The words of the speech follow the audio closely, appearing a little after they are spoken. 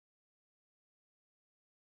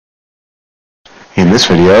In this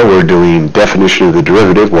video, we're doing definition of the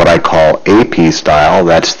derivative, what I call AP style.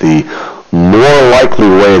 That's the more likely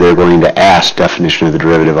way they're going to ask definition of the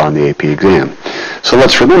derivative on the AP exam. So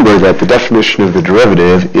let's remember that the definition of the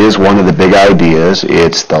derivative is one of the big ideas.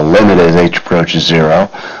 It's the limit as h approaches 0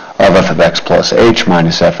 of f of x plus h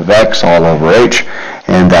minus f of x all over h,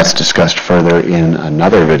 and that's discussed further in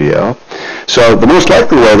another video. So the most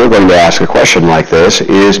likely way they're going to ask a question like this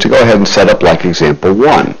is to go ahead and set up like example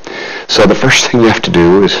 1. So the first thing you have to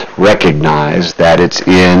do is recognize that it's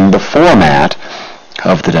in the format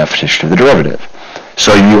of the definition of the derivative.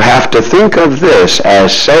 So you have to think of this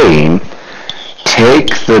as saying, take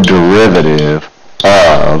the derivative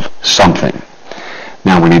of something.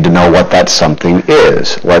 Now we need to know what that something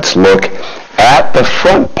is. Let's look at the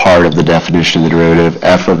front part of the definition of the derivative,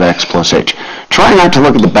 f of x plus h. Try not to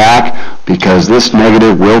look at the back, because this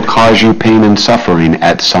negative will cause you pain and suffering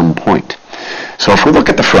at some point. So if we look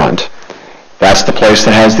at the front, that's the place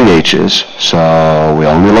that has the h's, so we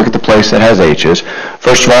only look at the place that has h's.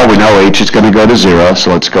 First of all, we know h is going to go to 0,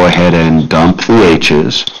 so let's go ahead and dump the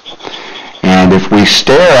h's. And if we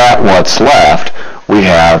stare at what's left, we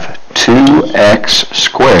have 2x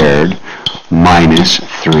squared minus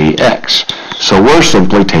 3x. So we're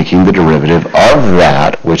simply taking the derivative of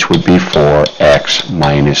that, which would be 4x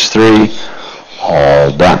minus 3,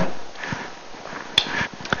 all done.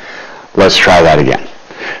 Let's try that again.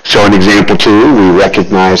 So in example 2, we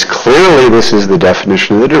recognize clearly this is the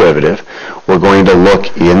definition of the derivative. We're going to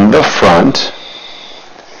look in the front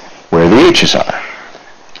where the h's are.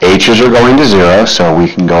 H's are going to 0, so we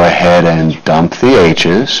can go ahead and dump the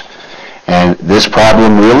h's. And this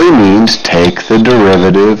problem really means take the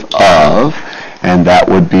derivative of, and that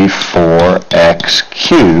would be 4x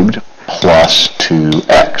cubed plus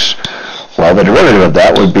 2x. Well, the derivative of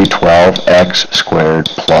that would be 12x squared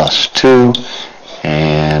plus 2,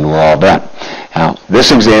 and we're all done. Now,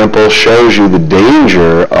 this example shows you the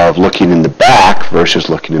danger of looking in the back versus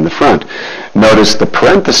looking in the front. Notice the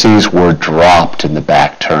parentheses were dropped in the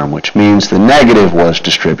back term, which means the negative was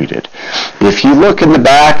distributed. If you look in the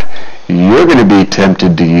back, you're going to be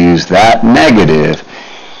tempted to use that negative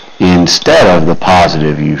instead of the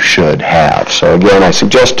positive you should have. So again, I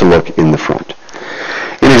suggest to look in the front.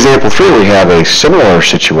 In example 3, we have a similar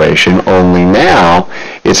situation, only now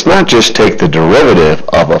it's not just take the derivative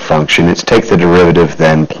of a function, it's take the derivative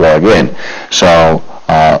then plug in. So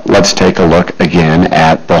let's take a look again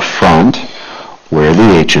at the front where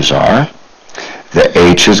the h's are. The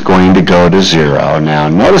h is going to go to 0. Now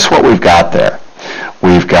notice what we've got there.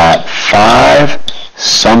 We've got 5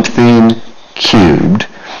 something cubed,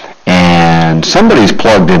 and somebody's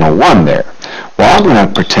plugged in a 1 there. Well, I'm going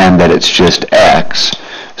to pretend that it's just x.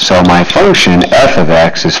 So my function f of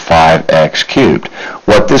x is 5x cubed.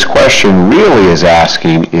 What this question really is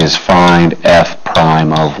asking is find f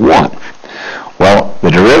prime of 1. Well, the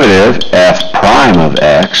derivative f prime of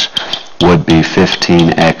x would be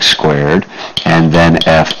 15x squared, and then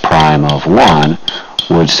f prime of 1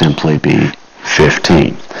 would simply be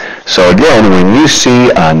 15. So again, when you see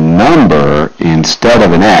a number instead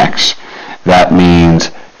of an x, that means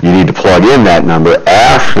you need to plug in that number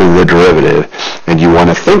after the derivative, and you want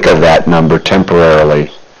to think of that number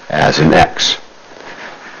temporarily as an x.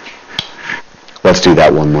 Let's do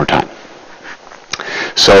that one more time.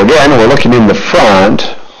 So again, we're looking in the front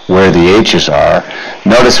where the h's are.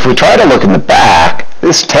 Notice if we try to look in the back,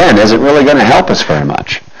 this 10 isn't really going to help us very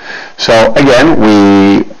much. So again,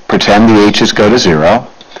 we pretend the h's go to 0.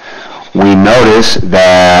 We notice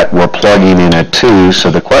that we're plugging in a 2,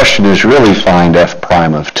 so the question is really find f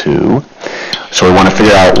prime of 2. So we want to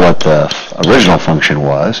figure out what the original function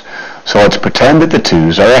was. So let's pretend that the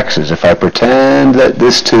 2's are x's. If I pretend that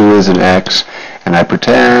this 2 is an x, and I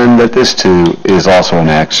pretend that this 2 is also an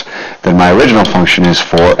x, then my original function is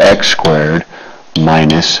 4x squared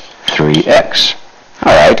minus 3x.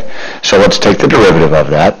 Alright, so let's take the derivative of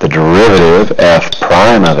that. The derivative, f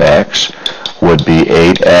prime of x, would be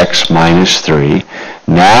 8x minus 3.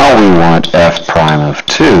 Now we want f prime of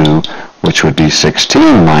 2, which would be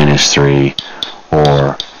 16 minus 3,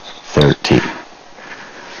 or 13.